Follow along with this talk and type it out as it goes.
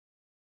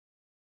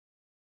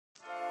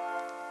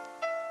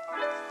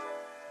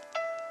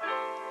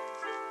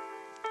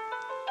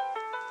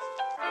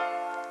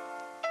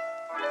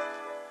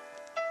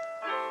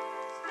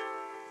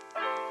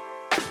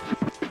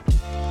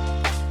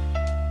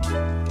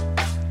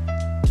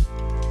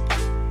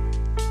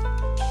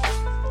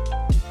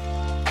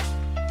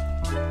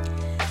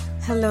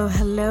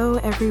Hello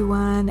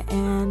everyone,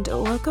 and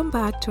welcome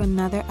back to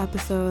another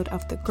episode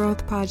of The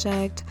Growth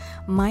Project.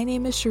 My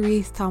name is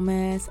Cherise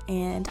Thomas,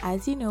 and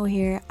as you know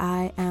here,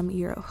 I am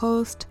your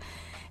host.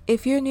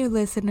 If you're a new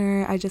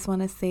listener, I just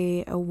want to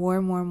say a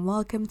warm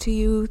welcome to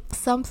you.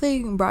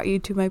 Something brought you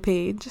to my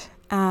page,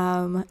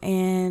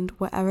 and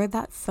whatever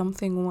that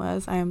something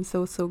was, I am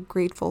so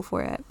grateful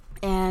for it.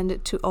 And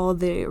to all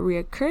the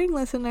reoccurring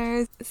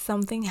listeners,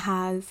 something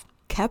has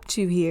kept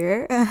you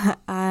here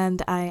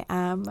and I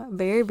am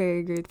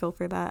very grateful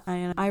for that,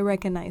 and I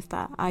recognize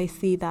that, I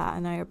see that,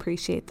 and I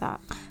appreciate that.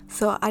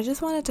 So I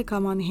just wanted to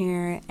come on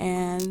here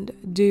and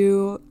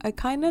do a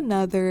kind of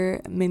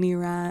another mini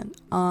rant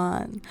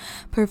on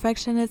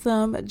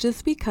perfectionism,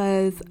 just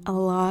because a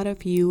lot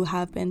of you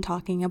have been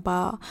talking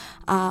about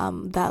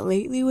that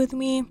lately with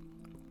me.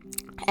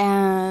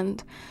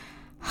 And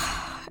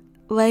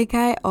like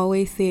I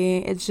always say,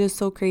 it's just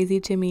so crazy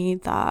to me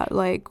that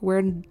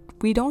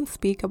we don't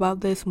speak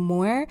about this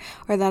more,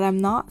 or that I'm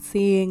not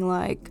seeing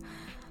I'm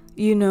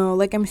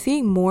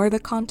seeing more the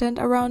content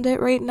around it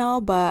right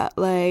now, but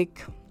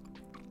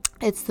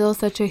it's still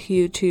such a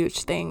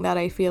huge thing that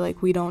I feel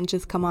like we don't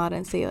just come out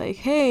and say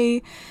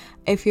hey,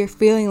 if you're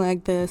feeling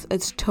like this,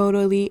 it's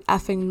totally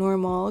effing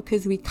normal,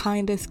 because we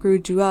kind of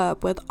screwed you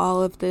up with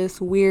all of this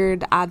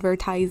weird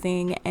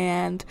advertising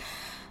and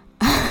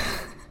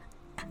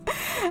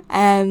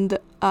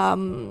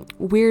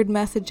weird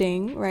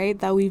messaging, right,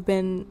 that we've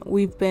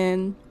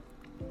been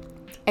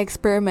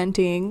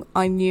experimenting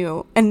on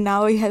you, and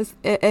now it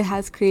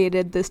has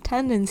created this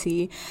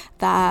tendency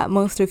that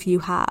most of you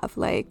have.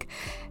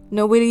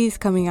 Nobody's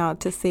coming out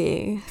to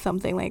say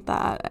something like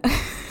that.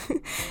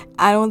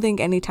 I don't think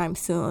anytime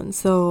soon.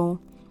 So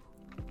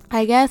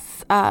I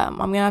guess I'm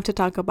gonna have to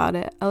talk about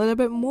it a little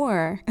bit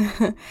more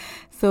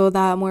so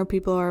that more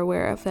people are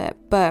aware of it.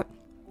 But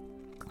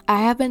I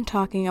have been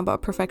talking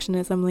about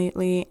perfectionism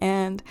lately,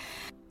 and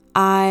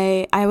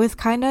I was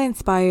kind of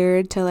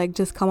inspired to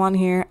just come on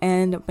here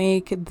and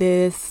make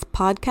this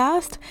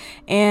podcast.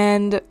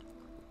 And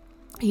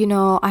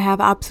I have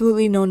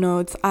absolutely no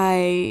notes.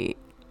 I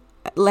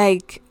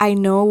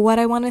know what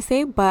I want to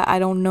say, but I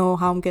don't know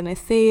how I'm gonna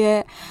say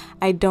it.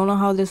 I don't know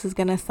how this is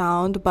gonna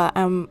sound, but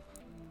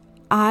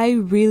I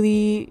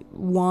really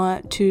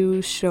want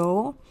to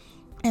show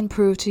and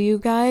prove to you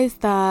guys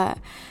that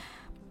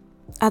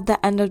at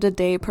the end of the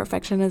day,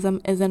 perfectionism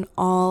isn't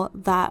all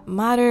that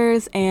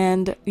matters.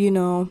 And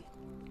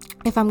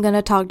if I'm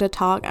gonna talk the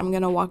talk, I'm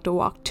gonna walk the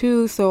walk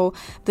too. So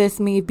this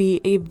may be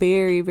a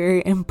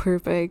very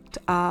imperfect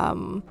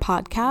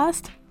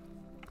podcast,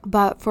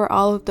 but for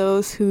all of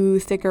those who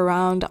stick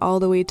around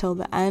all the way till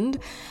the end,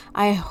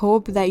 I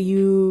hope that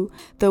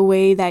the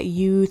way that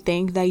you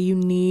think that you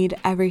need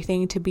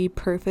everything to be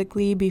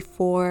perfectly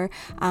before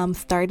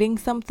starting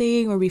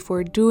something or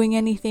before doing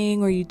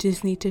anything, or you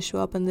just need to show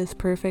up in this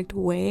perfect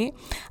way,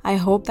 I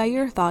hope that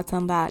your thoughts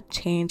on that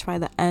change by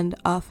the end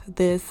of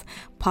this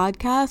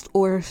podcast,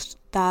 or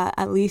that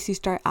at least you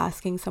start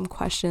asking some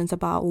questions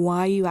about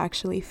why you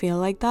actually feel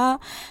like that,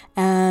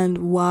 and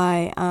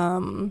why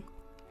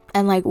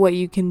and what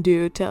you can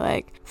do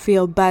to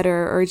feel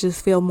better, or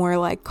just feel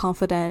more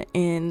confident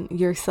in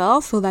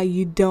yourself, so that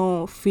you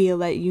don't feel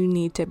that you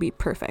need to be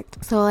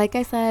perfect. So like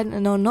I said,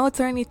 no notes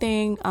or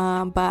anything,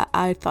 but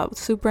I felt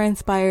super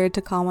inspired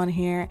to come on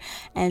here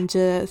and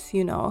just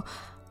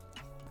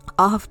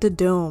off the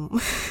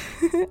dome.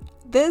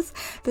 this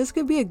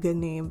could be a good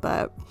name,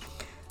 but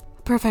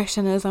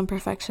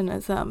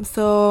perfectionism.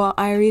 So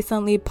I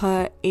recently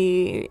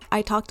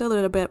I talked a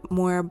little bit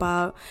more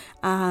about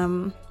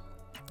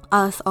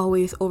us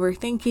always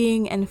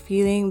overthinking and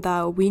feeling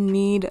that we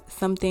need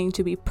something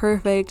to be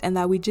perfect, and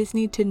that we just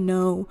need to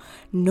know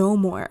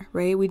more,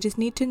 right? We just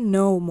need to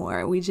know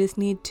more. We just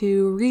need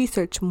to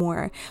research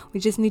more. We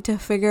just need to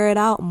figure it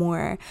out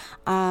more.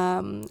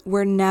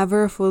 We're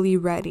never fully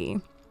ready.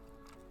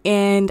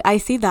 And I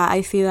see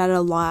that a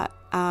lot.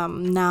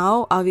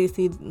 Now,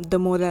 obviously, the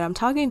more that I'm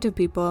talking to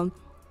people,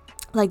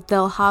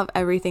 they'll have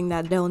everything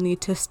that they'll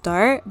need to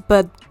start,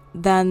 but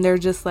then they're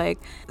just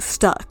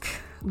stuck.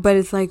 But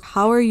it's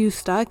how are you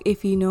stuck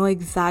if you know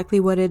exactly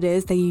what it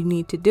is that you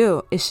need to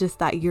do? It's just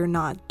that you're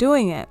not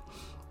doing it.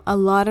 A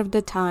lot of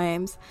the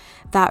times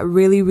that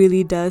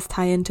really does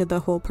tie into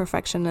the whole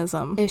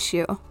perfectionism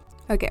issue.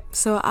 Okay,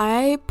 so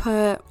I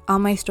put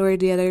on my story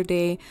the other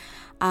day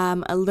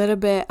a little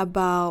bit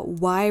about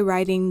why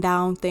writing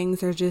down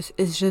things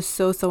is just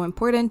so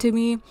important to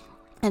me,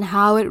 and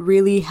how it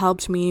really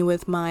helped me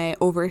with my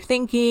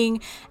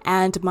overthinking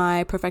and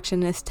my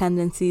perfectionist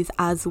tendencies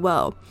as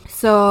well.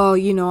 So,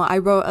 I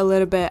wrote a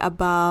little bit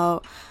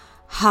about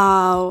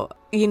how,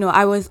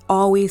 I was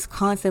always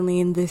constantly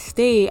in this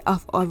state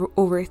of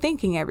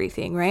overthinking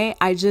everything, right?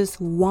 I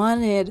just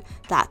wanted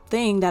that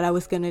thing that I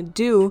was going to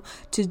do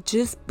to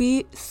just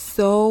be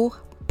so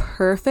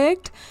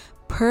perfect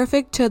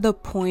to the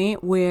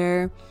point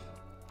where,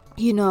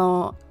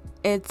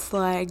 it's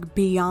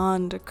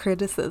beyond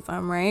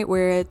criticism, right?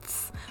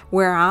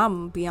 Where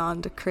I'm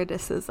beyond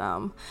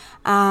criticism,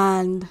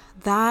 and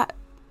that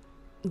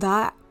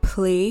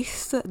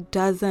place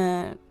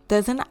doesn't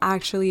doesn't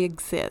actually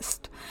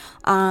exist.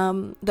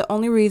 The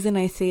only reason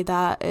I say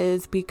that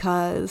is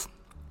because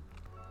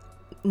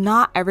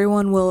not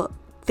everyone will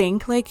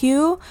think like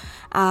you.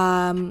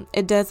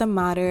 It doesn't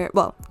matter.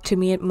 Well, to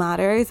me it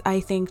matters.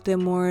 I think the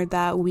more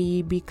that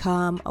we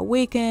become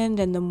awakened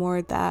and the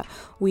more that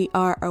we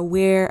are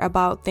aware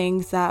about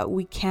things, that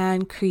we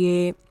can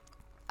create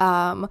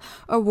a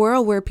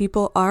world where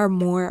people are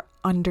more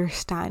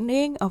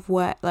understanding of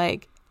what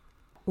like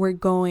we're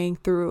going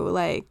through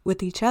like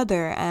with each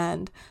other,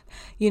 and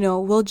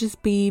we'll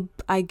just be,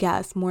 I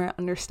guess, more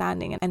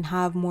understanding and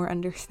have more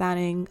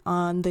understanding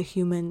on the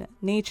human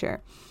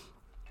nature.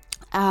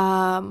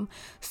 So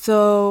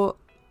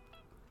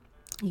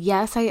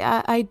yes,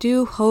 I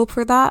do hope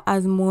for that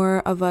as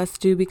more of us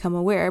do become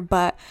aware,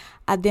 but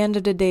at the end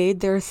of the day,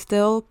 there's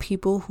still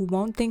people who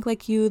won't think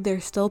like you,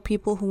 there's still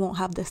people who won't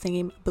have the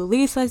same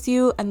beliefs as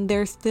you, and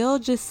there's still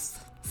just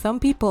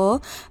some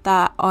people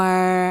that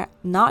are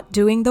not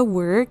doing the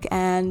work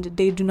and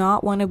they do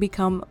not want to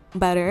become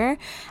better,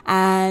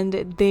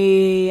 and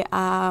they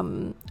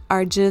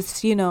are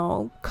just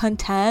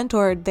content,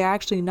 or they're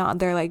actually not,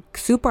 they're like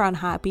super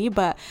unhappy,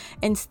 but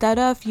instead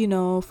of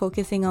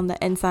focusing on the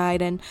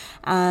inside and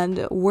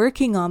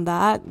working on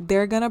that,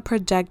 they're gonna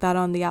project that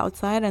on the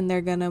outside, and they're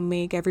gonna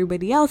make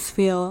everybody else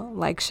feel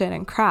like shit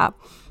and crap.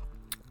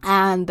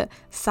 And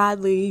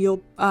sadly,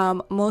 you'll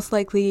most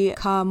likely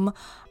come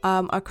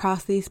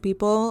across these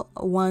people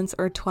once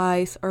or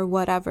twice or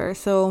whatever.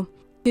 So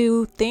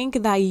to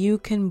think that you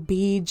can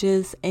be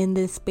just in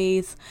this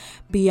space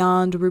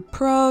beyond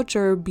reproach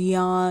or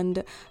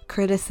beyond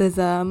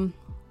criticism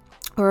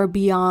or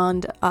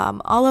beyond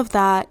all of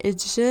that,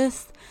 it's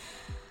just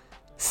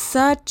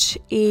such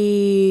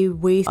a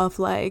waste of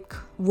like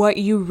what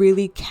you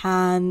really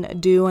can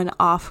do and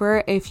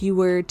offer if you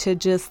were to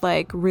just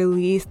like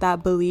release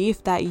that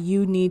belief that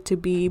you need to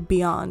be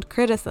beyond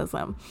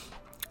criticism.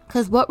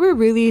 Because what we're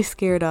really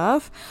scared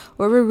of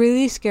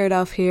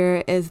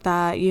here is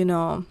that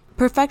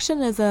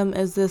perfectionism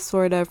is this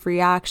sort of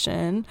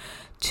reaction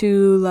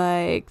to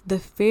like the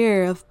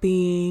fear of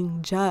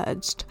being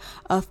judged,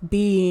 of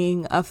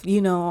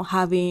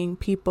having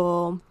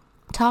people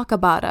talk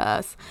about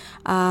us,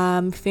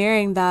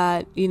 fearing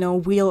that we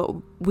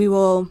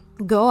will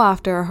go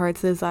after our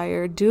heart's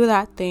desire, do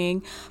that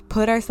thing,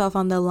 put ourselves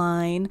on the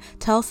line,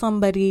 tell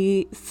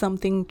somebody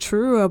something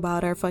true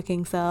about our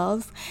fucking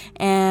selves,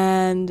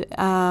 and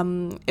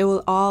it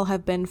will all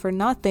have been for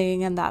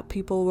nothing, and that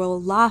people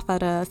will laugh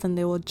at us and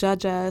they will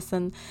judge us,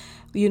 and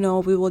we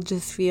will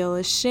just feel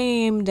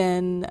ashamed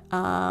and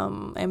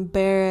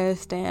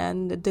embarrassed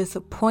and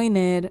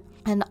disappointed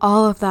and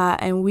all of that.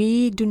 And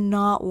we do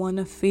not want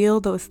to feel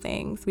those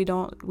things. We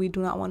do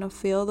not want to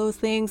feel those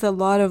things. A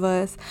lot of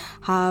us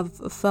have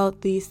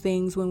felt these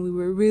things when we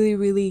were really,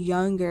 really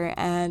younger,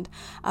 and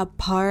a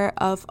part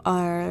of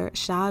our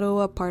shadow,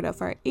 a part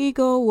of our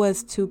ego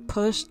was to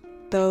push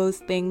those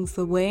things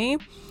away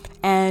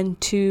and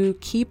to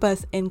keep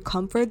us in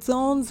comfort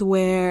zones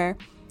where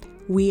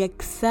we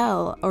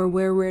excel, or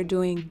where we're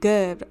doing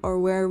good, or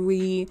where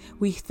we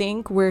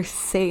think we're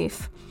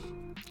safe.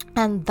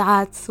 And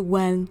that's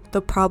when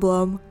the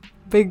problem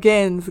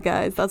begins,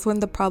 guys. That's when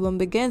the problem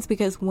begins,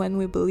 because when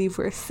we believe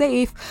we're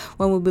safe,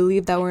 when we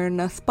believe that we're in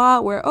a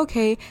spot where,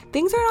 okay,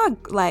 things are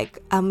not like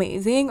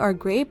amazing or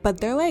great, but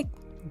they're like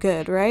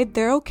good, right?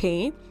 They're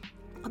okay,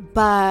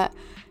 but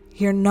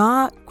you're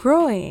not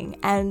growing.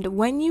 And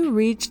when you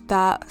reach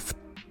that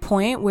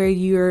point where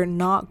you're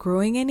not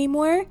growing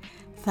anymore,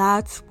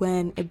 that's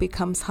when it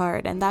becomes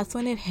hard. And that's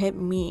when it hit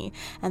me,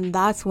 and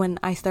that's when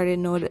I started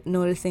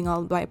noticing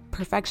all my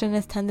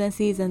perfectionist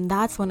tendencies, and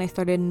that's when I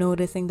started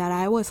noticing that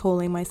I was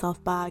holding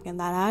myself back, and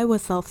that I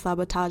was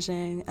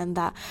self-sabotaging, and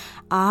that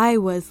I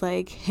was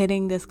like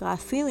hitting this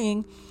glass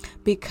ceiling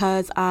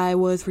because I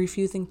was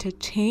refusing to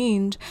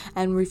change,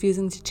 and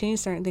refusing to change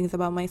certain things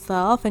about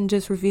myself, and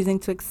just refusing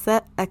to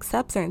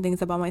accept certain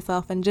things about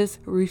myself, and just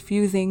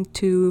refusing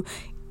to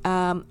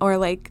or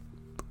like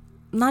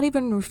not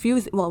even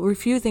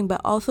refusing,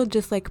 but also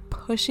just like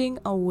pushing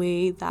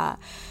away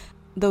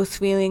those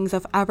feelings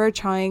of ever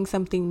trying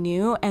something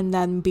new and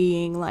then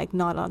being like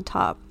not on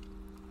top.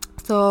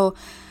 So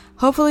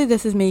hopefully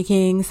this is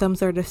making some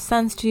sort of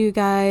sense to you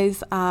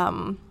guys.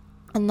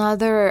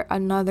 Another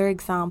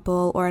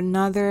example, or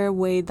another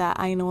way that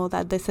I know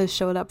that this has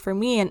showed up for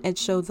me, and it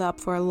shows up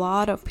for a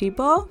lot of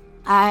people.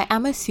 I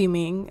am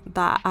assuming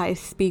that I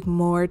speak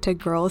more to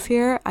girls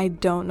here. I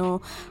don't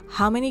know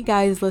how many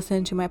guys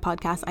listen to my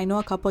podcast. I know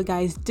a couple of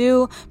guys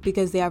do,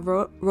 because they have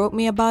wrote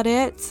me about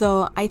it.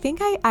 So I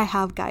think I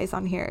have guys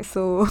on here.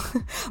 So,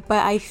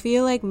 but I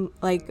feel like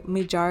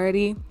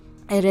majority,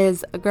 it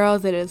is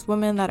girls, it is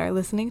women that are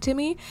listening to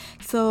me.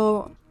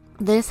 So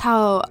this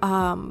how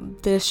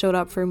this showed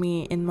up for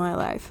me in my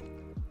life.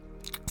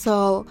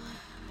 So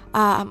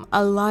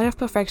a lot of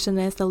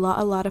perfectionists,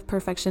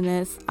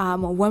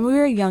 when we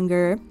were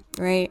younger,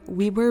 right,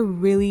 we were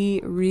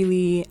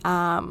really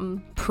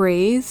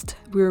praised.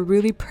 We were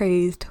really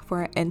praised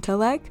for our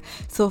intellect.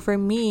 So for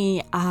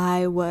me,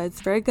 I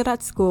was very good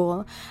at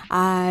school.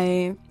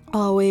 I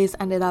always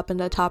ended up in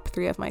the top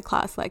 3 of my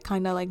class, like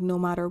kind of like no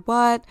matter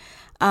what.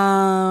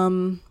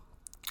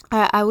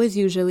 I was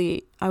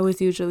usually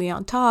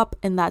on top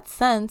in that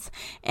sense,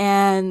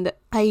 and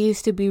I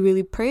used to be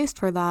really praised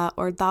for that,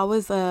 or that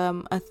was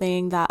a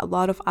thing that a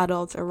lot of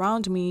adults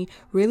around me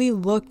really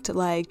looked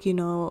like,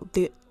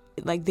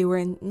 they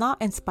were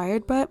not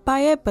inspired by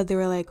it, but they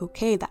were like,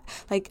 okay, that,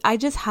 like, I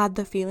just had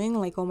the feeling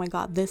like, oh my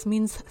god, this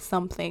means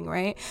something,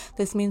 right?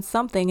 This means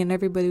something, and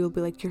everybody will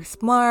be like, you're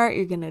smart,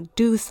 you're gonna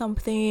do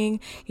something,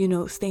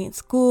 stay in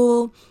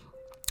school,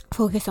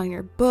 focus on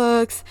your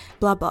books,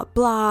 blah blah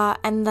blah.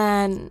 And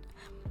then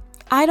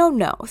I don't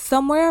know,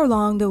 somewhere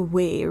along the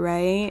way,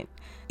 right,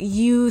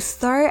 you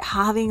start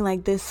having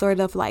like this sort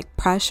of like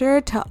pressure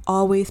to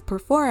always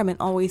perform and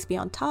always be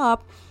on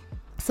top.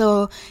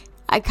 So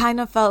I kind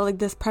of felt like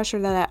this pressure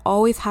that I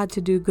always had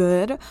to do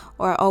good,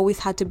 or always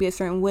had to be a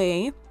certain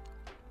way.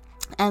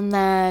 And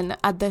then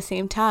at the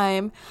same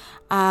time,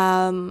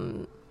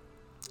 I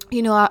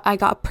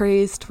got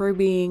praised for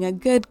being a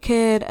good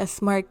kid, a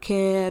smart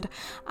kid,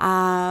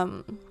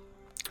 all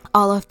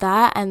of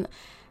that. And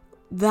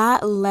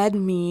that led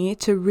me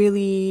to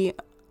really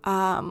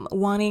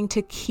wanting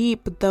to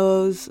keep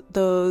those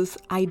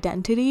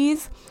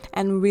identities,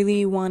 and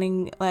really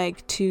wanting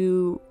like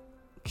to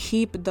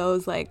keep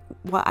those like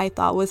what I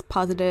thought was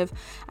positive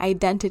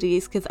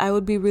identities, because I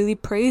would be really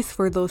praised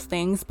for those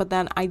things, but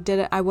then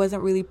I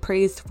wasn't really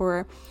praised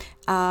for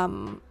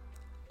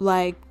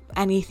like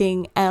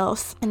anything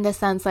else, in the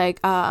sense like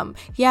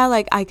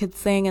like I could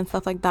sing and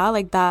stuff like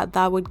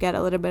that would get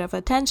a little bit of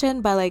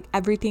attention, but like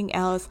everything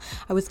else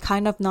I was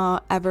kind of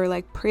not ever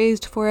like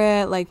praised for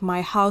it, like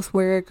my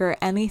housework or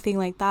anything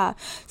like that.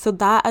 So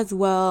that as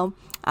well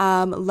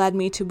led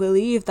me to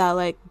believe that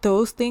like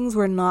those things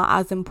were not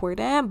as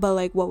important, but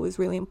like what was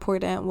really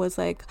important was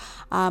like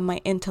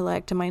my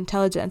intellect and my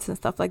intelligence and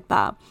stuff like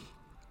that.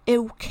 It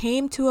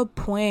came to a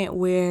point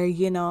where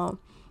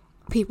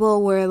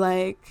people were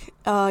like,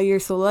 oh, you're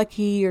so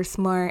lucky, you're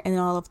smart, and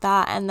all of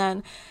that. And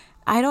then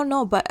I don't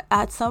know, but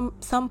at some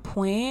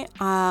point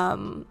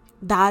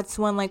that's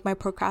when like my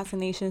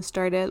procrastination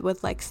started,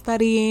 with like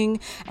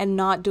studying and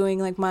not doing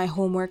like my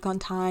homework on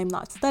time,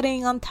 not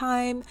studying on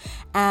time,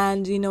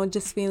 and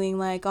just feeling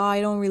like, oh,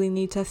 I don't really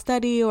need to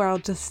study, or I'll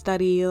just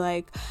study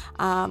like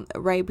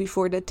right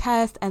before the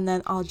test, and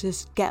then I'll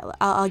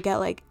get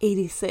like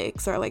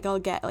 86, or like I'll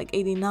get like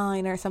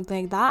 89 or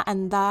something like that.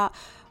 And that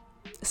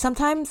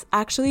sometimes,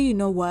 actually,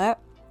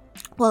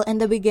 well, in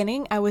the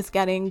beginning I was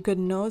getting good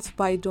notes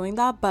by doing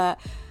that, but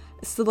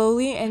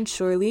slowly and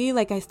surely,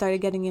 like I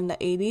started getting in the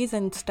 80s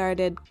and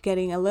started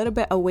getting a little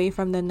bit away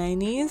from the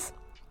 90s.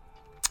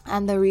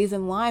 And the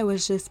reason why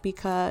was just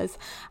because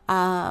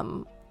I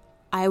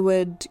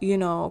would,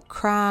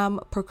 cram,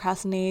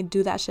 procrastinate,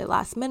 do that shit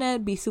last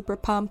minute, be super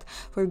pumped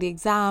for the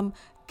exam,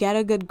 get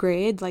a good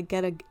grade, like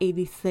get a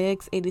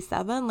 86,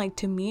 87. Like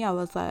to me, I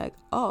was like,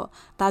 oh,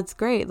 that's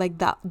great. Like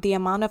that, the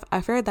amount of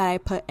effort that I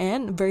put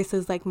in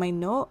versus like my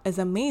note is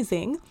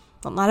amazing.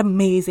 Well, not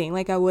amazing,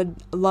 like I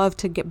would love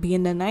to be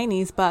in the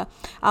 90s, but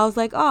I was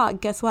like, oh,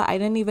 guess what, I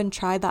didn't even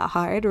try that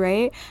hard,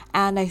 right?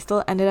 And I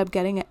still ended up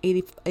getting an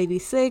 80,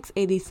 86,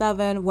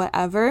 87,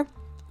 whatever.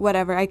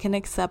 I can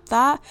accept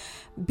that,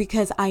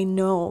 because I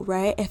know,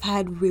 right, if I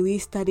had really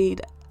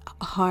studied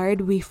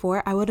hard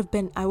before, I would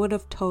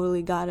have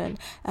totally gotten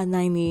a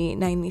 90,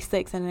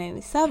 96, and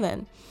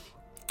 97.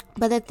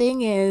 But the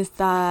thing is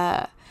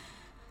that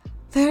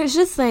there's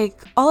just like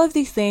all of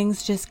these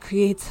things just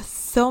creates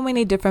so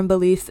many different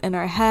beliefs in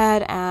our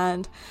head,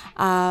 and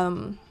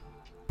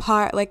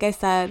like I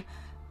said,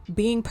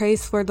 being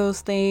praised for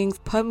those things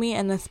put me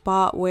in a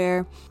spot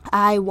where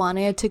I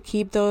wanted to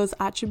keep those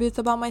attributes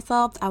about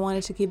myself. I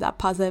wanted to keep that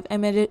positive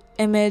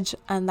image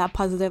and that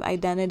positive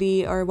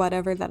identity, or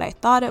whatever that I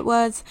thought it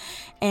was,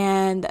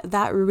 and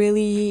that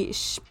really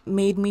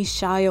made me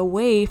shy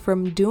away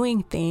from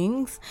doing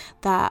things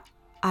that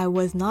I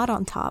was not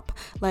on top.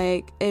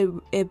 Like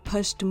it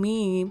pushed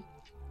me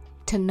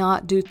to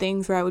not do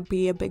things where I would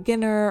be a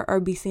beginner, or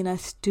be seen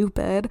as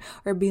stupid,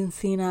 or being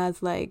seen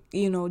as like,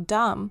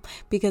 dumb,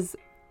 because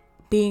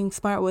being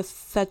smart was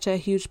such a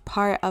huge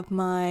part of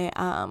my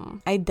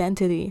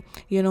identity,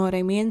 you know what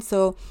I mean?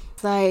 So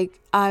it's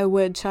like I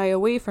would shy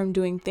away from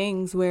doing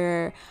things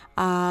where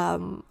I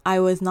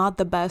was not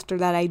the best, or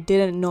that I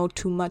didn't know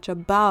too much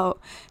about,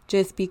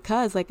 just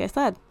because, like I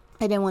said,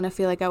 I didn't want to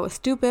feel like I was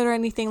stupid or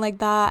anything like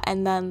that.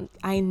 And then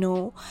I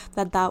know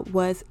that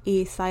was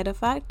a side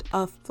effect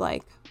of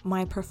like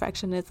my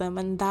perfectionism,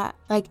 and that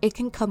like it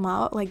can come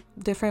out like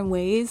different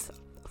ways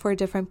for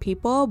different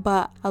people,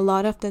 but a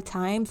lot of the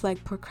times,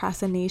 like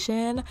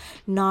procrastination,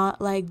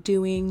 not like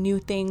doing new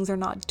things, or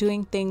not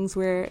doing things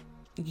where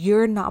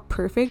you're not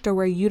perfect, or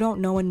where you don't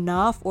know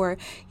enough, or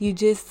you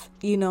just,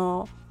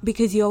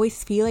 because you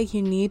always feel like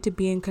you need to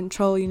be in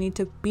control. You need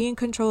to be in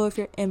control of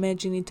your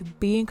image. You need to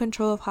be in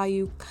control of how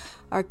you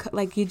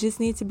like, you just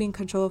need to be in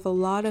control of a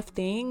lot of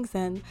things,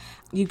 and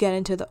you get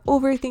into the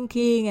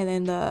overthinking,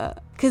 and then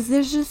because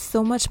there's just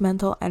so much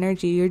mental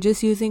energy. You're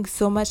just using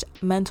so much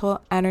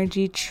mental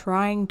energy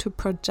trying to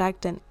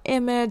project an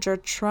image or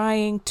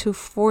trying to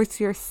force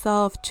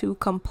yourself to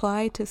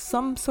comply to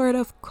some sort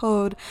of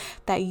code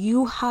that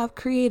you have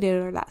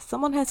created, or that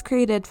someone has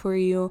created for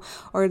you,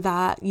 or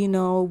that, you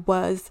know,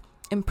 was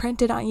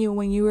imprinted on you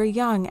when you were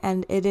young,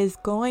 and it is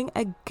going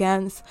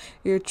against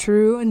your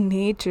true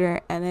nature,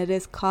 and it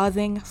is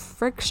causing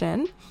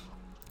friction,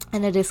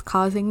 and it is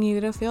causing you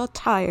to feel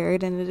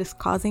tired, and it is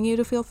causing you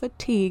to feel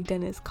fatigued,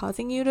 and it's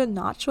causing you to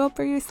not show up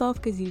for yourself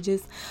because you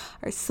just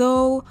are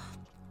so,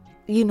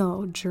 you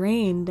know,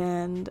 drained.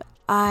 And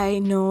I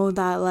know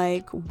that,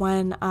 like,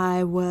 when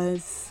I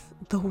was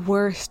the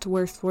worst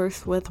with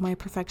my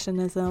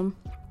perfectionism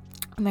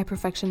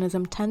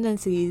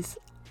tendencies,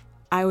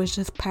 I was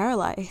just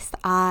paralyzed.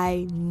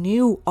 I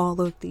knew all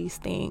of these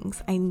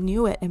things. I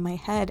knew it in my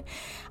head.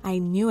 I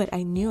knew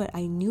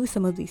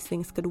some of these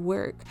things could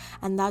work.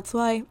 And that's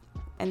why,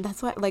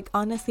 like,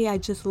 honestly, I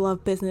just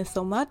love business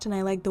so much. And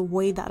I like the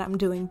way that I'm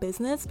doing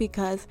business,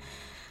 because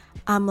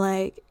I'm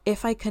like,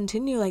 if I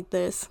continue like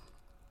this,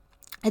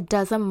 it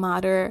doesn't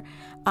matter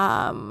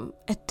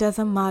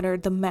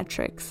the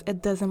metrics.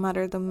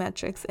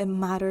 It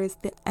matters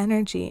the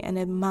energy, and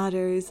it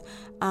matters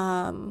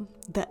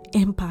the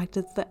impact.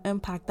 It's the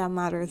impact that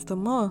matters the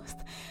most.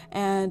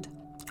 And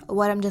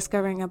what I'm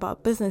discovering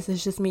about business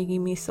is just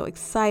making me so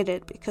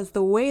excited, because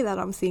the way that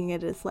I'm seeing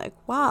it is like,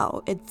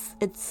 wow,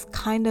 it's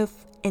kind of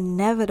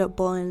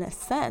inevitable in a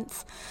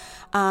sense,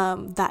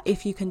 that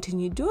if you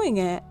continue doing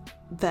it,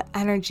 the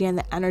energy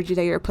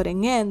that you're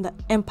putting in, the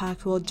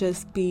impact will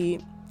just be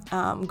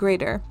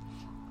greater.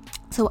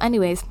 So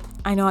anyways,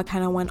 I know I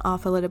kind of went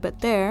off a little bit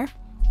there.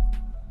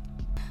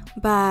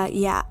 But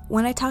yeah,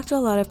 when I talk to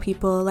a lot of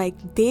people, like,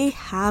 they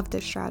have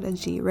the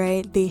strategy,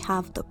 right? They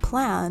have the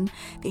plan,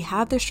 they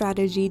have the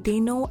strategy, they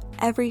know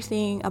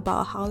everything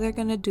about how they're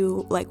gonna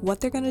do, like, what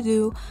they're gonna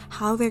do,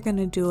 how they're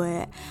gonna do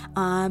it.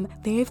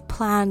 They've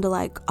planned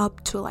like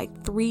up to like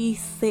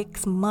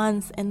 3-6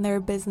 months in their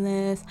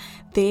business.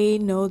 They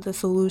know the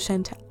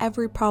solution to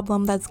every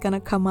problem that's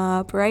gonna come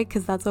up, right?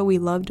 Because that's what we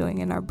love doing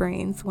in our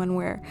brains when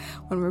we're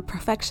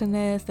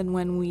perfectionists and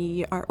when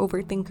we are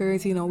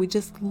overthinkers. You know, we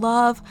just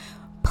love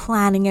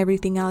planning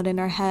everything out in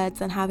our heads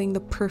and having the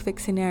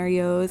perfect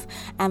scenarios,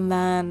 and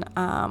then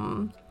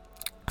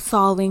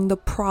solving the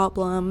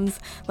problems,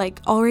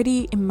 like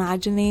already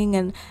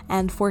imagining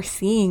and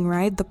foreseeing,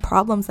 right, the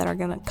problems that are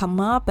gonna come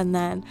up, and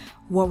then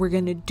what we're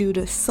gonna do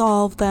to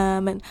solve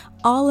them, and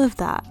all of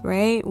that,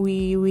 right?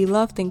 We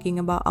love thinking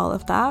about all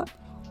of that.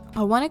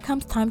 But when it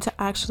comes time to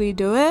actually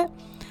do it,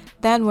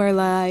 then we're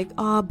like,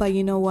 oh, but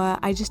you know what,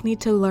 I just need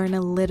to learn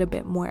a little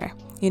bit more.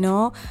 You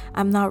know,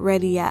 I'm not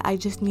ready yet. I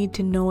just need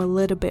to know a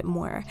little bit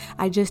more.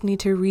 I just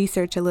need to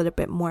research a little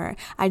bit more.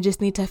 I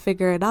just need to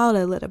figure it out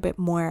a little bit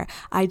more.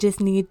 I just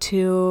need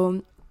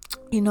to,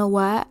 you know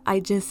what?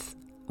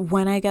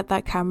 When I get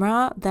that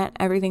camera, then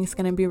everything's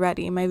going to be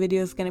ready. My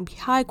video is going to be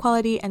high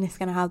quality, and it's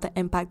going to have the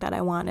impact that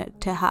I want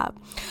it to have.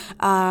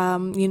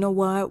 You know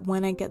what?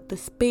 When I get the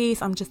space,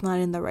 I'm just not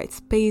in the right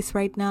space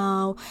right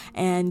now.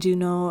 And, you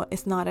know,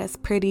 it's not as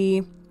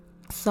pretty.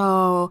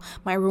 So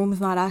my room's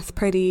not as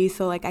pretty,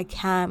 so like I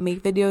can't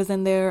make videos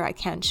in there, I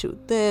can't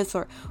shoot this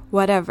or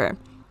whatever.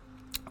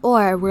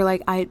 Or we're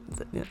like,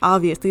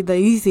 obviously the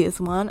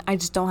easiest one, I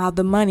just don't have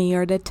the money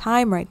or the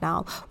time right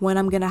now. When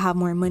I'm gonna have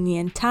more money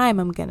and time,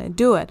 I'm gonna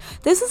do it.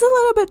 This is a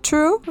little bit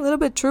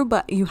true,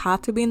 but you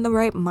have to be in the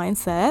right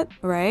mindset,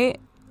 right?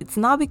 It's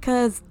not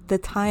because the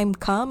time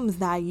comes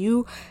that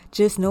you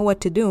just know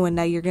what to do and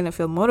that you're gonna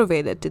feel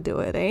motivated to do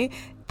it, eh?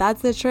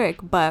 That's the trick.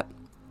 But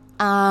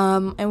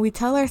and we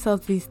tell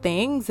ourselves these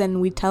things, and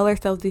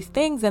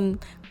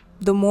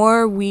the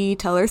more we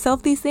tell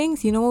ourselves these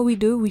things, you know what we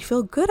do? We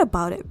feel good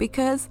about it,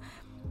 because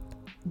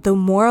the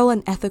moral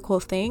and ethical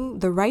thing,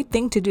 the right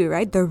thing to do,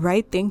 right? The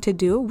right thing to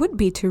do would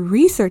be to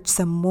research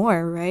some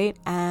more, right?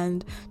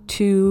 And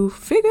to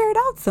figure it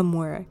out some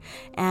more,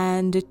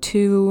 and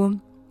to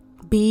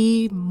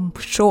be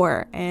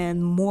sure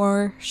and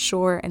more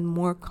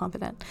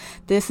confident.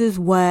 This is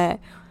what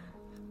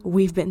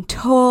we've been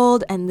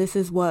told, and this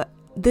is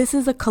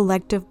a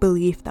collective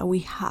belief that we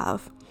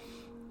have.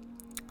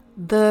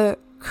 The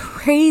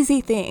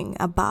crazy thing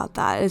about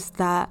that is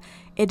that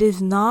it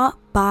is not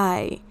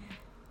by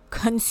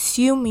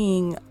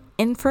consuming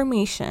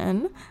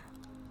information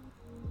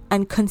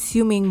and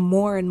consuming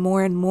more and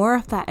more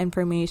of that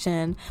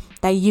information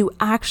that you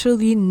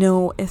actually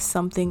know if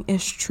something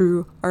is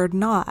true or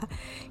not.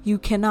 You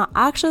cannot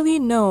actually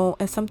know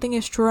if something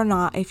is true or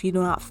not if you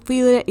do not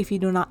feel it, if you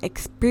do not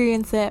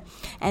experience it,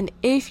 and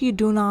if you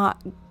do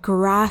not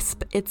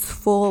grasp its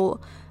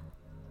full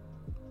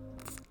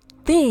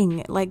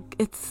thing. Like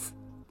it's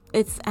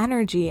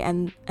energy,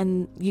 and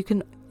you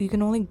can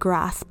only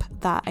grasp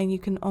that, and you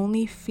can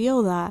only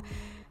feel that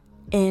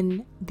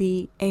in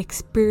the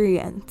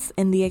experience,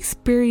 in the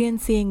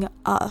experiencing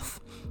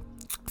of.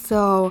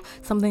 So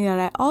something that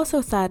I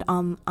also said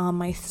on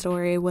my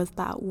story was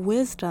that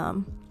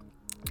wisdom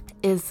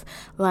is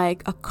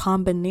like a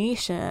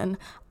combination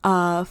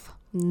of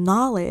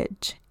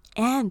knowledge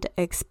and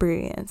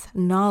experience,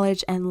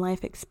 knowledge and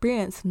life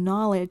experience,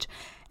 knowledge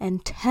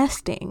and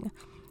testing,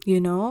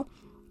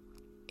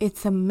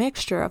 it's a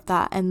mixture of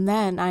that. And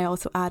then I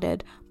also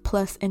added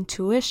plus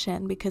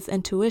intuition, because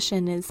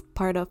intuition is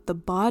part of the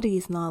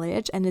body's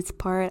knowledge and it's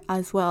part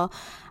as well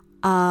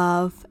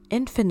of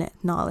infinite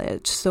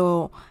knowledge.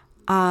 So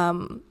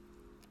I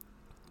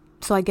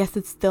guess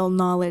it's still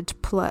knowledge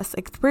plus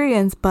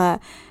experience,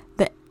 but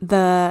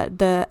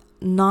the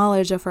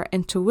knowledge of our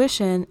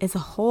intuition is a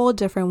whole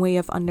different way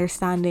of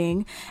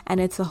understanding, and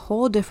it's a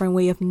whole different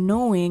way of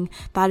knowing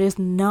that is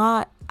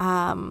not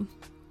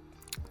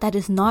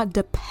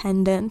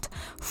dependent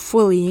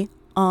fully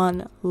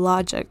on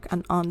logic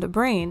and on the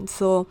brain.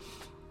 So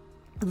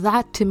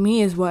that to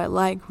me is what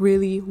like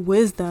really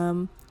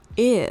wisdom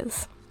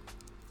is.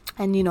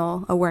 And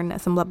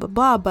awareness and blah blah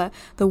blah, but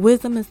the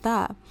wisdom is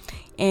that.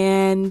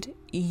 And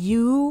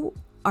you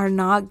are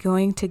not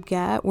going to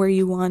get where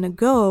you want to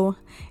go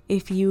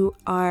if you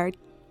are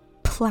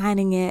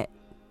planning it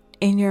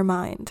in your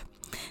mind.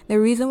 The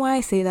reason why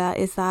I say that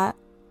is that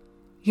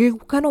you're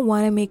going to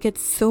want to make it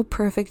so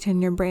perfect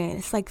in your brain.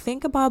 It's like,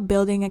 think about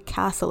building a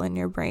castle in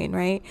your brain,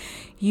 right?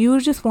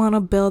 You just want to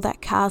build that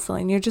castle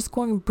and you're just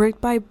going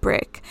brick by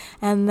brick.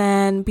 And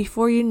then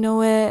before you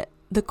know it,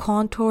 the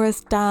contour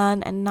is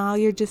done, and now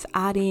you're just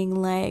adding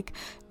like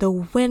the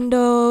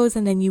windows,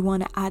 and then you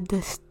want to add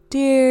the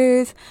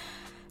stairs.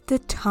 The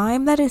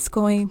time that it's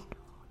going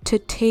to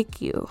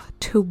take you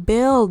to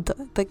build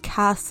the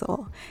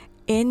castle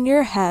in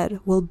your head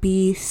will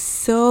be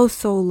so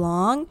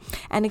long,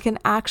 and it can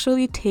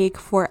actually take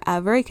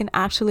forever. It can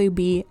actually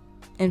be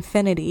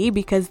infinity,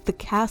 because the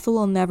castle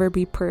will never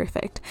be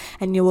perfect,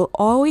 and you will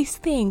always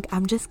think,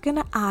 I'm just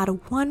gonna add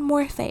one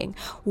more thing,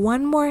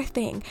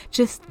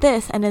 just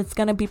this, and it's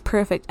gonna be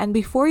perfect. And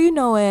before you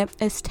know it,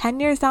 it's 10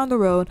 years down the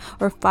road,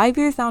 or 5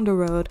 years down the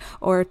road,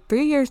 or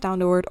 3 years down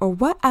the road, or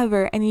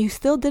whatever, and you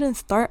still didn't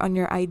start on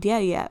your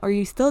idea yet, or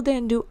you still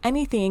didn't do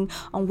anything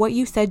on what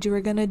you said you were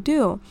gonna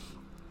do.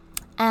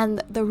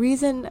 And the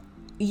reason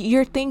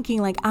you're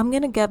thinking like, I'm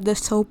gonna get this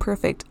so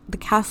perfect, the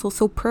castle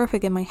so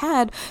perfect in my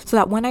head, so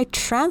that when I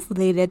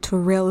translate it to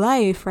real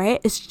life, right,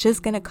 it's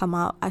just gonna come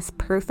out as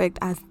perfect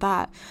as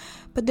that.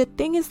 But the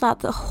thing is that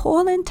the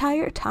whole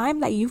entire time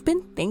that you've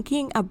been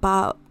thinking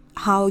about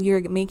how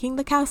you're making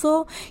the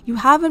castle, you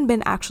haven't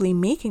been actually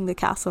making the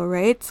castle,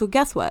 right? So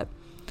guess what?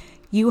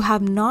 You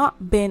have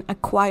not been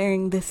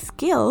acquiring the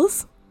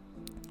skills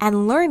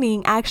and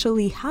learning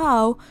actually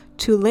how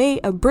to lay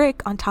a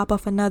brick on top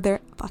of another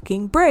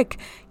fucking brick.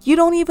 You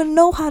don't even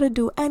know how to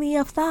do any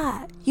of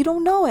that. You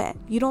don't know it.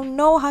 You don't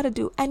know how to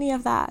do any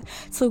of that.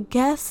 So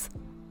guess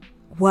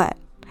what?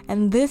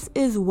 And this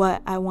is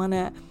what I want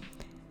to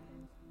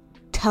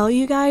tell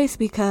you guys,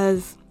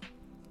 because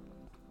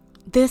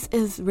this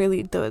is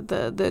really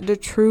the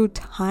true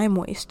time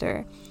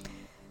waster.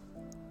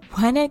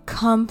 When it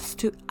comes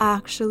to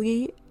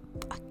actually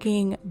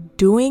fucking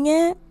doing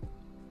it,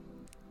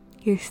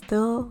 you're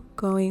still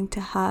going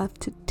to have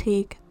to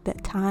take the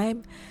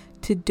time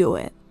to do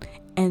it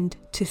and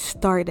to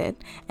start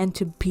it and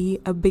to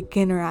be a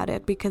beginner at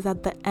it. Because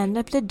at the end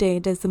of the day,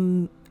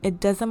 it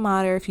doesn't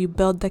matter if you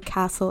build the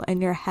castle in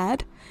your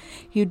head.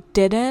 You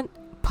didn't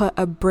put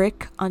a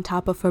brick on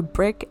top of a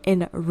brick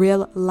in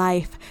real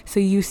life. So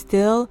you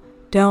still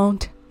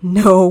don't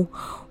know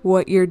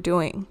what you're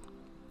doing.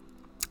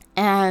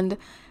 And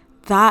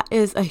that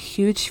is a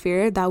huge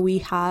fear that we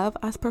have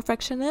as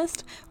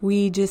perfectionists.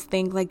 We just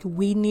think like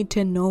we need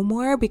to know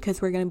more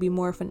because we're going to be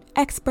more of an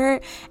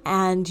expert,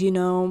 and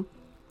no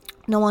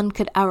one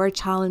could ever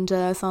challenge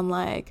us on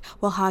like,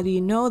 well, how do you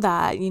know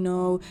that,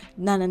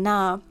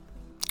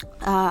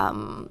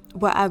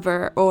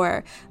 whatever,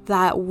 or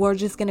that we're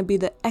just going to be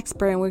the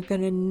expert and we're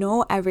going to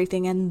know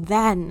everything, and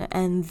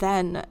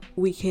then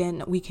we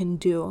can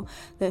do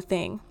the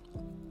thing.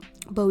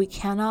 But we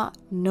cannot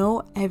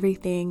know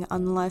everything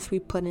unless we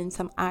put in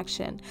some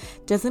action.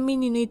 Doesn't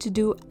mean you need to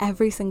do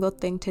every single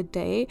thing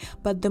today,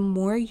 but the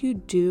more you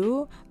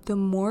do, the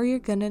more you're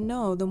gonna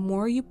know. The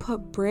more you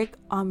put brick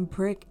on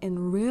brick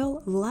in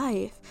real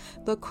life,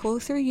 the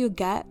closer you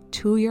get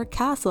to your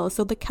castle.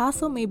 So the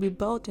castle may be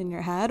built in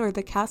your head, or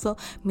the castle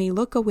may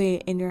look away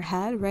in your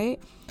head, right?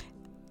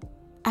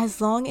 As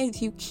long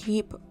as you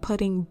keep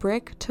putting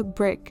brick to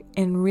brick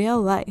in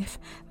real life,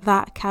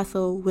 that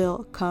castle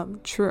will come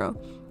true.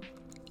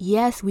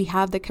 Yes, we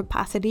have the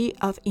capacity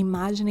of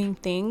imagining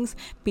things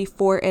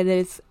before it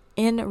is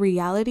in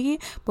reality,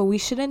 but we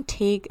shouldn't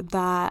take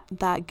that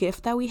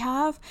gift that we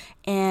have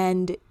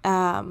and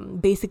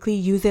basically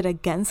use it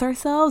against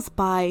ourselves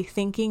by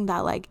thinking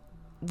that like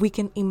we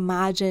can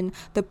imagine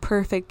the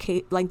perfect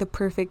case, like the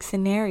perfect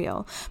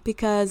scenario,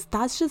 because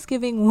that's just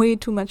giving way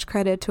too much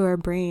credit to our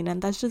brain,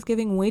 and that's just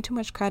giving way too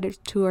much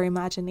credit to our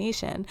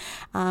imagination.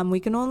 We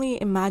can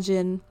only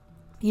imagine,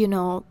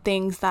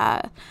 things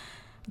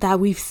that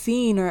we've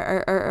seen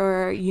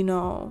or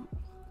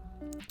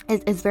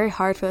it's very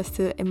hard for us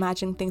to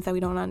imagine things that we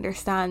don't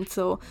understand.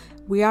 So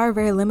we are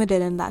very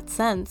limited in that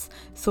sense.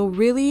 So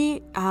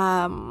really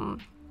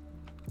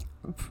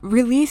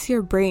release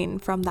your brain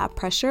from that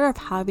pressure of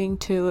having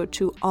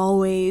to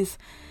always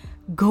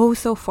go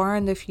so far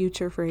in the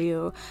future for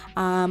you.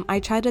 I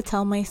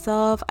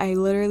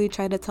literally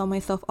try to tell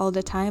myself all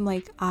the time,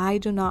 like, I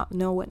do not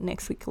know what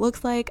next week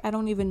looks like. I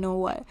don't even know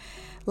what,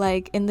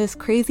 like, in this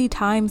crazy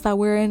times that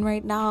we're in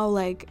right now,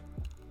 like,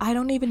 I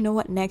don't even know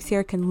what next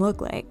year can look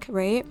like,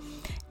 right?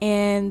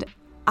 And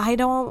I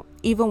don't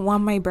even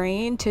want my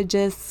brain to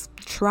just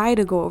try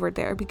to go over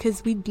there,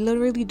 because we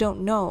literally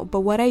don't know.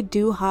 But what I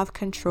do have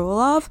control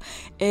of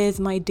is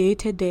my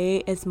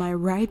day-to-day, is my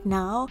right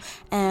now.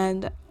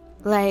 And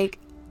like,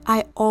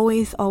 I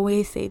always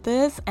say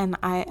this, and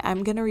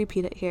I'm gonna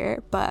repeat it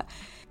here, but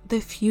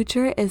the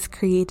future is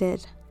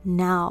created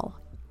now,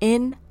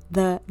 in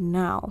the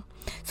now.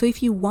 So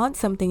if you want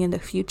something in the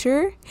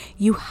future,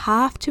 you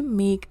have to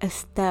make a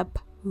step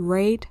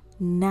right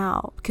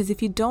now. Because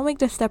if you don't make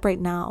the step right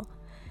now,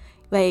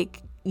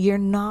 like, you're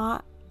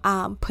not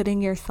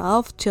putting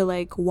yourself to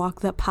like walk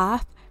the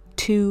path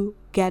to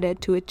get it,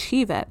 to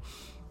achieve it.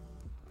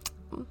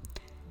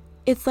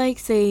 It's like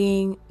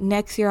saying,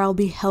 next year I'll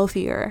be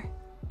healthier.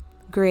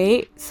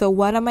 Great. So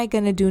what am I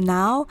going to do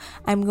now?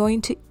 I'm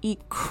going to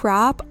eat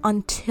crap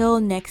until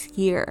next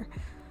year.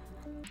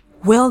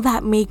 Will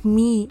that make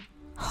me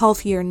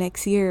healthier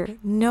next year?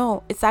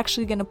 No, it's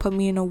actually going to put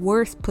me in a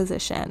worse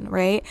position,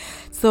 right?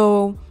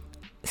 So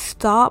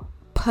stop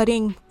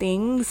putting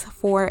things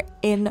for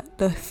in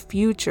the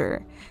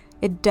future.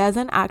 It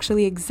doesn't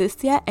actually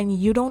exist yet, and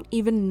you don't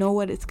even know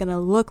what it's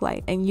gonna look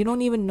like, and you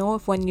don't even know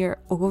if when you're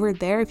over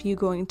there, if you're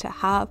going to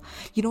have,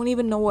 you don't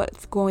even know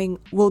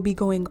will be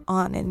going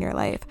on in your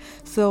life.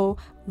 So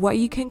what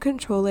you can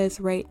control is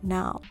right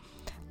now.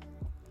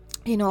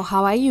 You know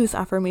how I use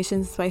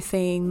affirmations by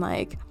saying,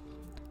 like,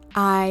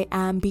 I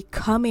am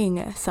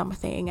becoming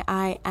something.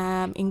 I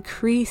am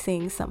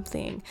increasing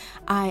something.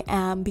 I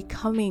am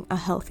becoming a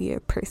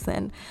healthier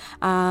person.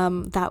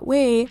 That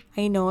way,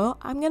 I know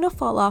I'm going to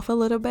fall off a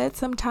little bit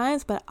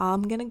sometimes, but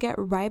I'm going to get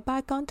right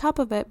back on top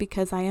of it,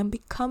 because I am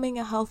becoming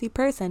a healthy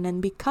person.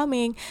 And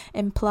becoming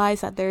implies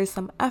that there's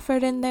some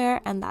effort in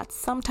there, and that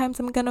sometimes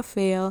I'm going to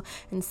fail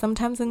and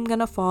sometimes I'm going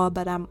to fall,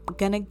 but I'm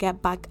going to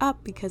get back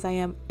up, because I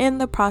am in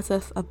the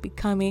process of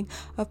becoming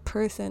a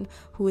person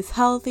who is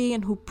healthy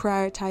and who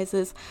prioritizes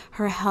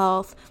her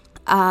health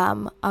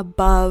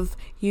above,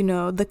 you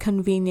know, the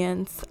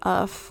convenience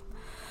of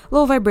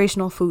low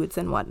vibrational foods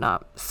and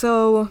whatnot.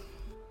 So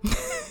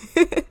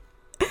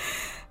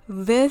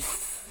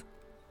this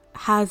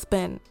has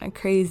been a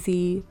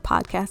crazy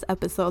podcast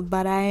episode,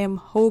 but I am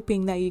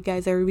hoping that you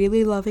guys are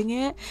really loving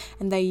it,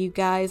 and that you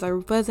guys are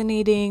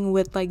resonating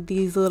with like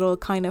these little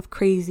kind of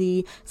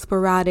crazy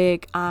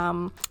sporadic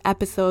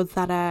episodes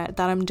that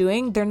I'm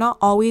doing. They're not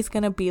always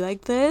gonna be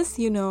like this,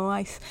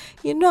 I'm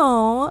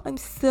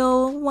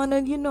still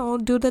wanna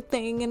do the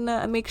thing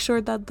and make sure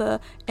that the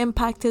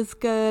impact is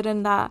good,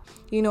 and that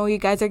you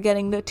guys are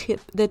getting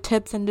the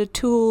tips and the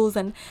tools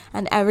and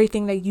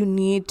everything that you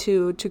need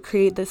to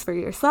create this for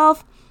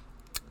yourself.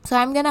 So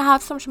I'm gonna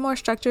have some more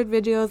structured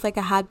videos like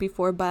I had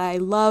before, but I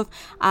love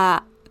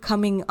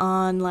coming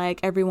on like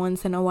every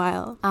once in a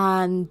while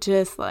and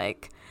just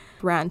like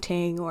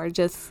ranting or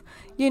just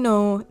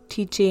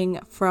teaching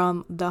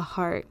from the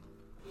heart.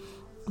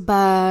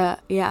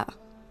 But yeah,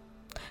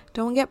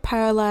 don't get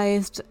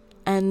paralyzed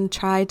and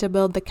try to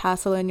build the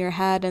castle in your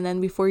head, and then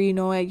before you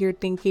know it, you're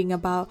thinking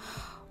about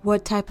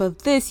what type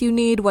of this you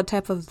need, what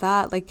type of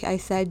that. Like I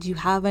said, you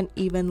haven't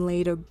even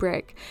laid a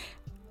brick.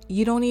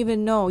 You don't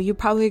even know. You're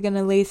probably going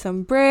to lay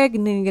some brick,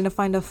 and then you're going to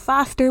find a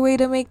faster way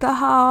to make the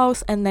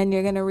house, and then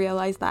you're going to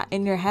realize that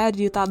in your head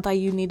you thought that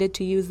you needed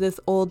to use this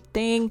old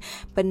thing,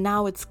 but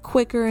now it's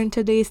quicker in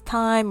today's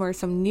time, or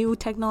some new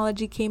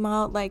technology came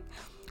out. Like,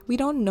 we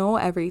don't know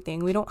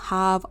everything. We don't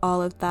have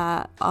all of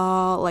that.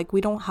 We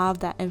don't have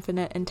that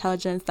infinite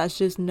intelligence that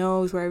just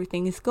knows where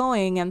everything is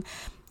going. And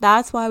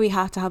that's why we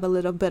have to have a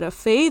little bit of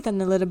faith and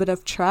a little bit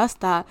of trust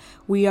that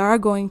we are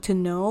going to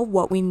know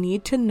what we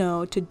need to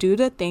know to do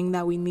the thing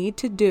that we need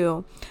to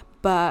do.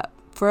 But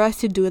for us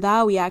to do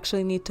that, we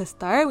actually need to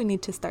start. We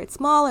need to start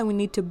small, and we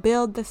need to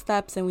build the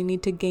steps, and we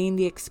need to gain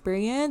the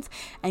experience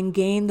and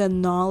gain the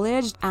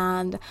knowledge,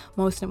 and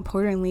most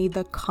importantly,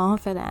 the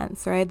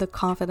confidence, right? The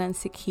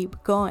confidence to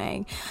keep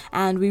going.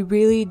 And we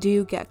really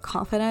do get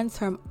confidence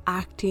from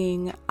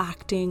acting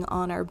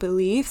on our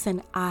beliefs,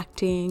 and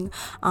acting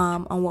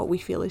on what we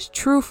feel is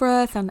true for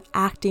us, and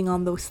acting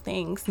on those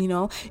things.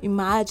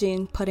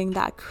 Imagine putting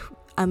that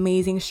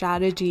amazing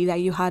strategy that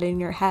you had in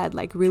your head,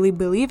 like really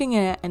believing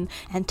in it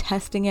and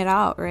testing it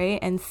out, right?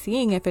 And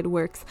seeing if it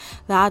works.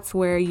 That's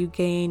where you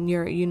gain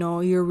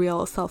your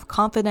real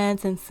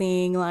self-confidence, and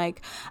seeing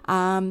like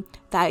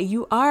that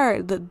you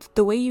are,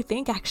 the way you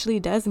think actually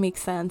does make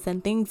sense,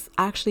 and things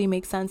actually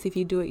make sense if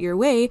you do it your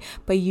way,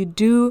 but you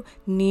do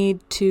need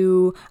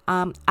to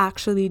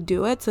actually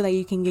do it so that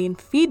you can gain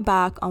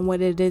feedback on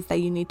what it is that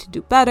you need to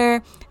do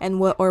better, and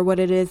what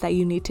it is that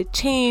you need to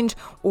change,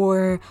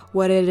 or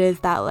what it is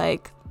that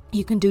like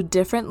you can do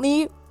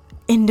differently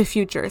in the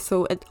future.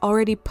 So it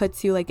already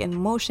puts you like in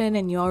motion,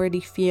 and you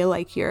already feel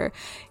like you're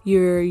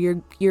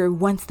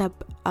one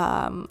step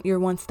up, you're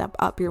one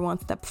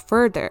step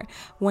further.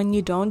 When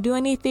you don't do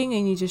anything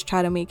and you just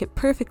try to make it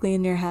perfectly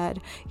in your head,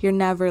 you're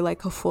never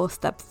like a full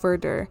step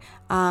further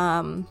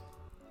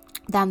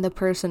than the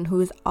person who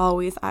is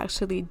always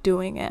actually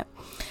doing it.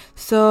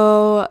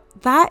 So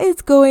that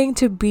is going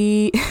to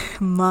be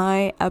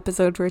my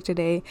episode for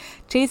today.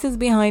 Chase is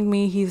behind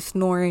me. He's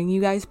snoring.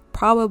 You guys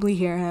probably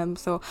hear him,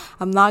 so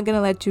I'm not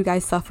gonna let you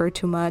guys suffer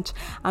too much.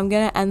 I'm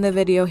gonna end the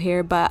video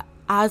here, but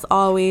as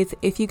always,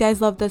 if you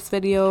guys love this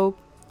video,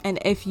 and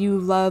if you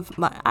love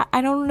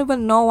I don't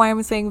even know why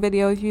I'm saying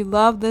video, if you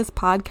love this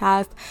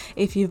podcast,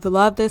 if you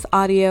love this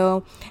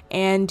audio,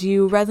 and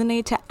you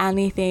resonate to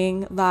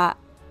anything that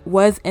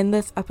was in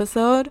this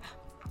episode,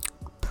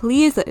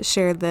 please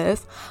share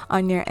this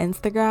on your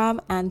Instagram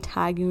and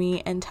tag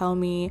me and tell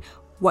me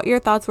what your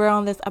thoughts were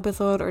on this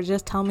episode, or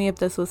just tell me if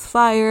this was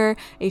fire,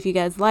 if you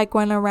guys like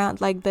when I rant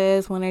like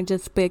this, when I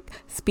just speak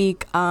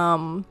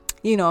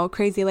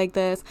crazy like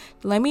this.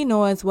 Let me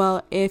know as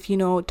well if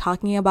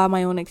talking about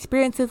my own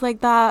experiences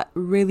like that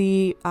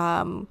really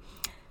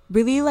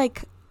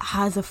like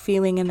has a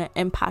feeling and an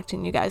impact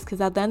in you guys, because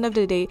at the end of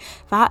the day,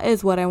 that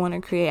is what I want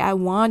to create. I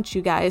want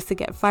you guys to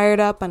get fired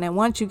up, and I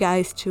want you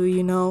guys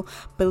to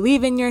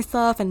believe in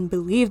yourself and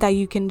believe that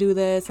you can do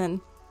this,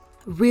 and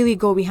really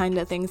go behind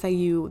the things that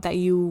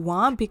you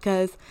want,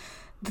 because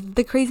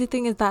the crazy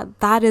thing is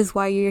that is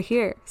why you're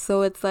here.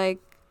 So it's like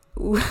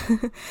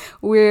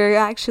we're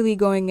actually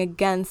going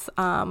against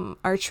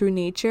our true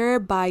nature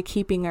by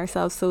keeping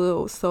ourselves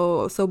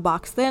so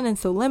boxed in and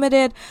so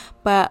limited.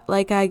 But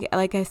like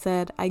I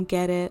said, I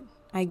get it.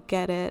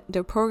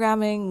 The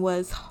programming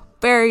was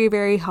very,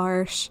 very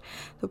harsh.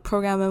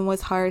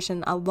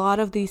 And a lot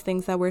of these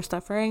things that we're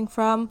suffering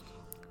from,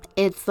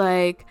 it's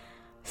like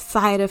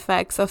side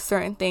effects of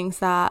certain things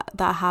that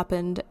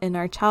happened in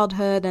our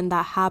childhood, and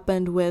that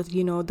happened with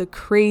the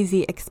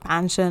crazy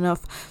expansion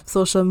of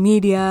social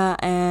media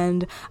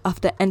and of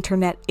the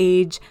internet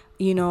age,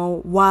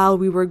 while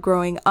we were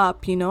growing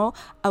up.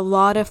 A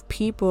lot of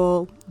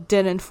people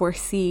didn't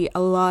foresee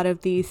a lot of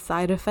these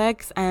side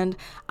effects, and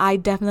I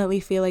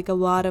definitely feel like a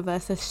lot of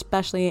us,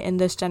 especially in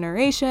this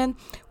generation,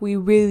 we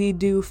really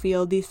do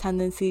feel these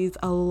tendencies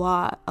a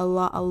lot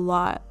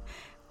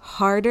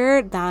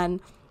harder than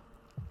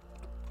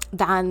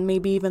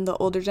maybe even the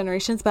older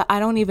generations. But I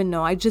don't even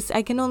know. I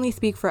can only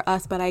speak for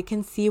us, but I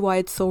can see why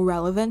it's so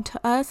relevant to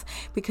us,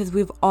 because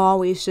we've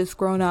always just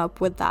grown up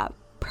with that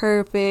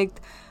perfect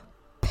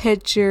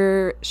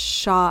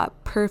shot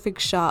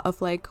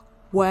of like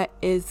what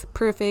is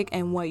perfect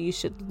and what you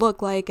should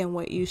look like and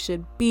what you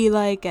should be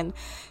like, and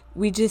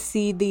we just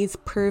see these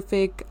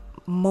perfect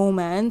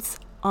moments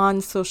on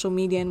social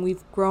media, and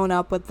we've grown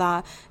up with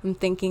that and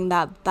thinking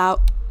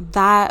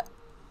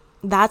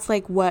that's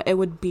like what it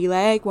would be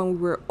like when we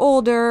were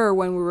older or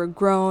when we were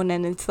grown,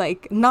 and it's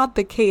like not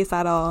the case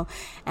at all,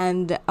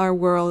 and our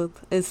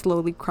world is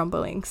slowly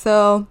crumbling.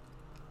 So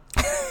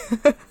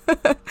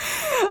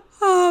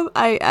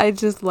I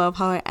just love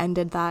how I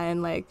ended that,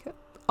 and like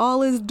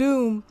all is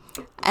doom,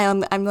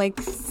 and I'm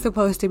like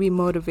supposed to be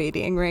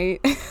motivating,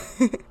 right?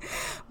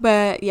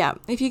 But yeah,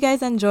 if you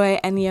guys enjoy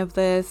any of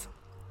this,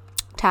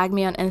 tag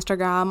me on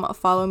Instagram,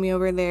 follow me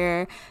over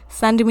there,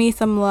 send me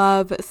some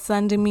love,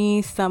 send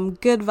me some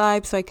good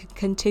vibes so I can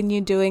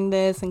continue doing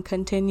this and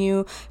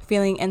continue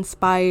feeling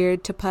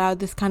inspired to put out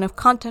this kind of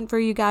content for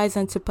you guys,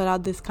 and to put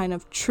out this kind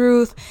of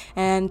truth,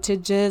 and to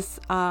just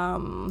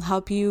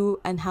help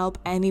you and help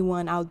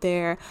anyone out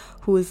there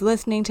who is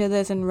listening to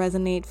this and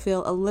resonate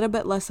feel a little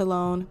bit less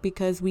alone,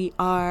 because we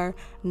are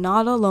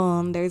not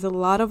alone. There's a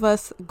lot of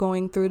us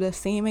going through the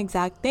same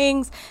exact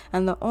things,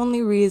 and the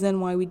only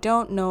reason why we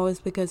don't know is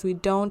because we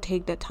don't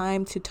take the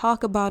time to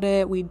talk about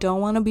it. We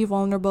don't want to be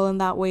vulnerable in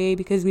that way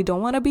because we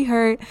don't want to be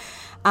hurt.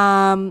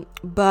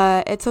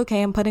 But it's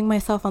okay. I'm putting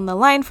myself on the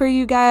line for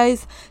you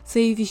guys. So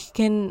if you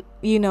can,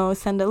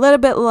 send a little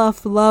bit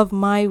of love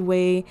my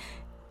way,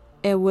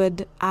 it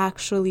would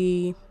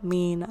actually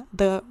mean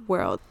the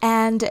world.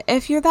 And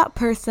if you're that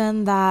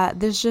person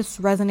that this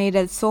just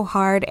resonated so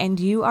hard, and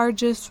you are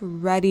just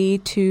ready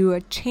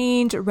to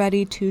change,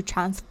 ready to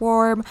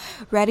transform,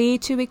 ready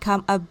to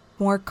become a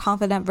more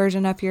confident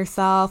version of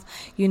yourself,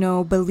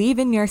 believe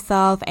in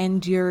yourself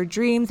and your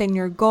dreams and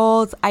your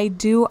goals, I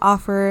do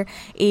offer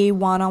a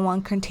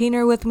one-on-one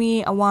container with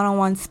me, a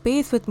one-on-one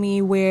space with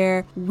me,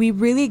 where we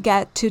really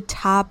get to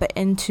tap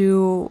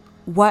into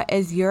what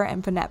is your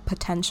infinite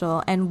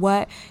potential and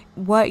what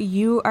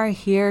you are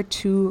here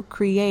to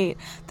create.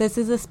 This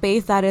is a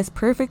space that is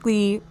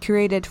perfectly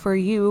curated for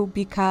you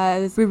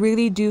because we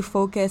really do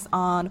focus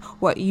on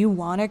what you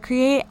want to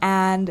create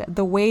and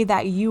the way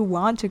that you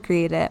want to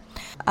create it.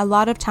 A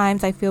lot of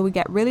times I feel we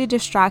get really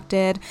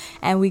distracted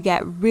and we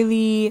get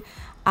really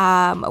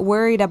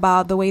worried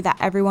about the way that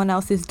everyone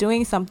else is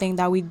doing something,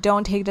 that we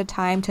don't take the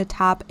time to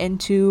tap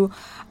into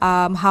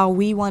how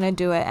we want to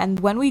do it. And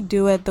when we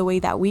do it the way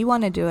that we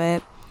want to do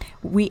it,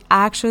 we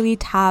actually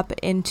tap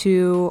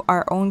into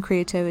our own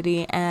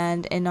creativity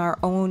and in our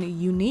own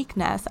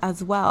uniqueness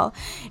as well.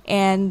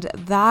 And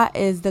that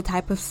is the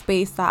type of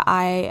space that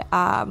I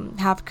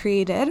have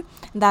created.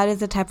 That is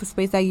the type of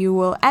space that you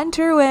will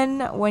enter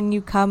when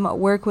you come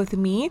work with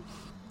me.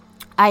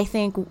 I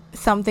think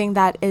something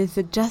that is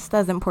just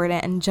as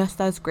important and just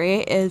as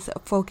great is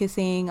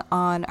focusing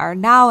on our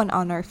now and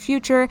on our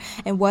future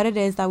and what it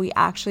is that we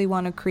actually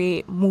want to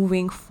create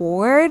moving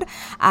forward,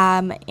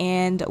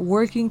 and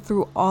working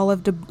through all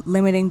of the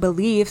limiting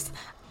beliefs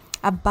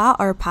about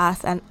our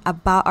past and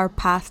about our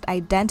past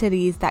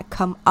identities that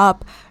come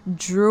up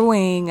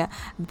during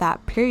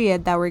that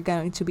period that we're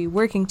going to be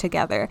working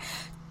together.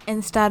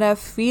 Instead of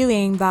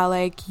feeling that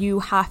like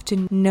you have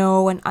to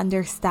know and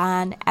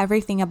understand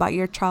everything about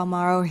your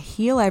trauma or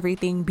heal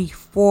everything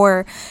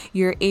before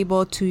you're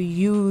able to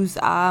use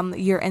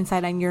your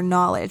insight and your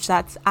knowledge.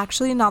 That's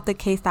actually not the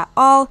case at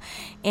all.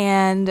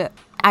 And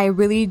I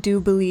really do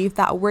believe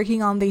that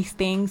working on these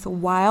things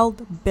while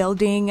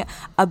building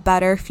a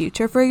better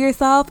future for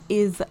yourself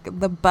is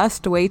the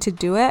best way to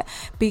do it,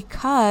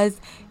 because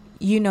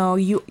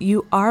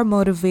you are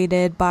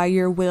motivated by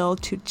your will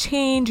to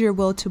change, your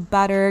will to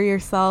better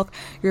yourself,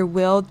 your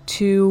will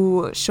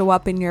to show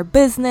up in your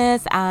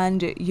business,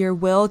 and your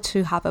will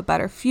to have a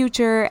better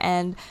future,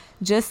 and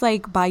just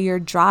like by your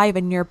drive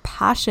and your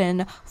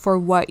passion for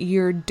what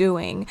you're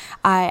doing.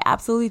 I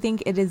absolutely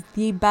think it is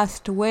the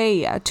best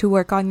way to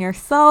work on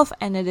yourself,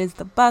 and it is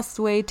the best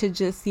way to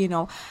just,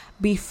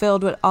 be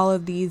filled with all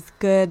of these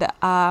good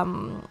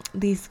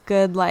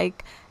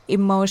like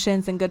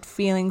emotions and good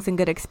feelings and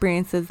good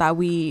experiences that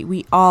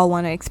we all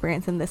want to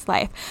experience in this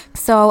life.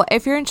 So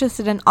if you're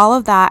interested in all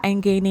of that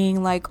and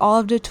gaining like all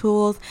of the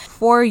tools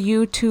for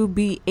you to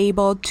be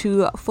able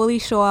to fully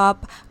show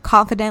up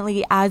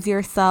confidently as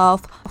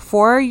yourself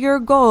for your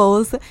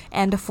goals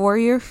and for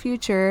your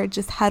future,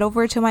 just head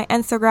over to my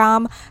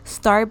Instagram.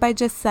 Start by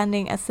just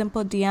sending a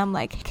simple DM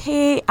like,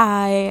 hey,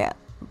 I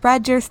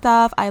read your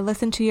stuff, I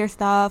listened to your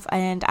stuff,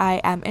 and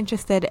I am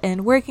interested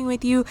in working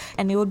with you,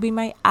 and it would be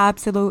my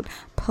absolute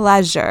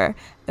pleasure.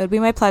 It would be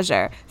my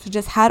pleasure. So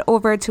just head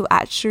over to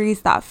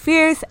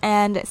 @cherise.fierce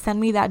and send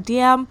me that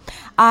DM.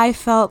 I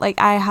felt like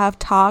I have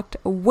talked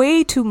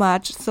way too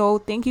much, so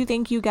thank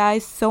you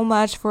guys so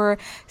much for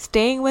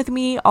staying with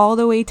me all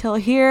the way till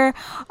here,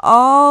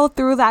 all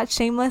through that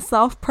shameless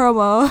self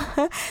promo.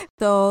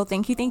 So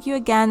thank you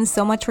again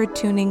so much for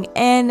tuning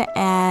in,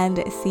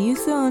 and see you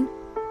soon.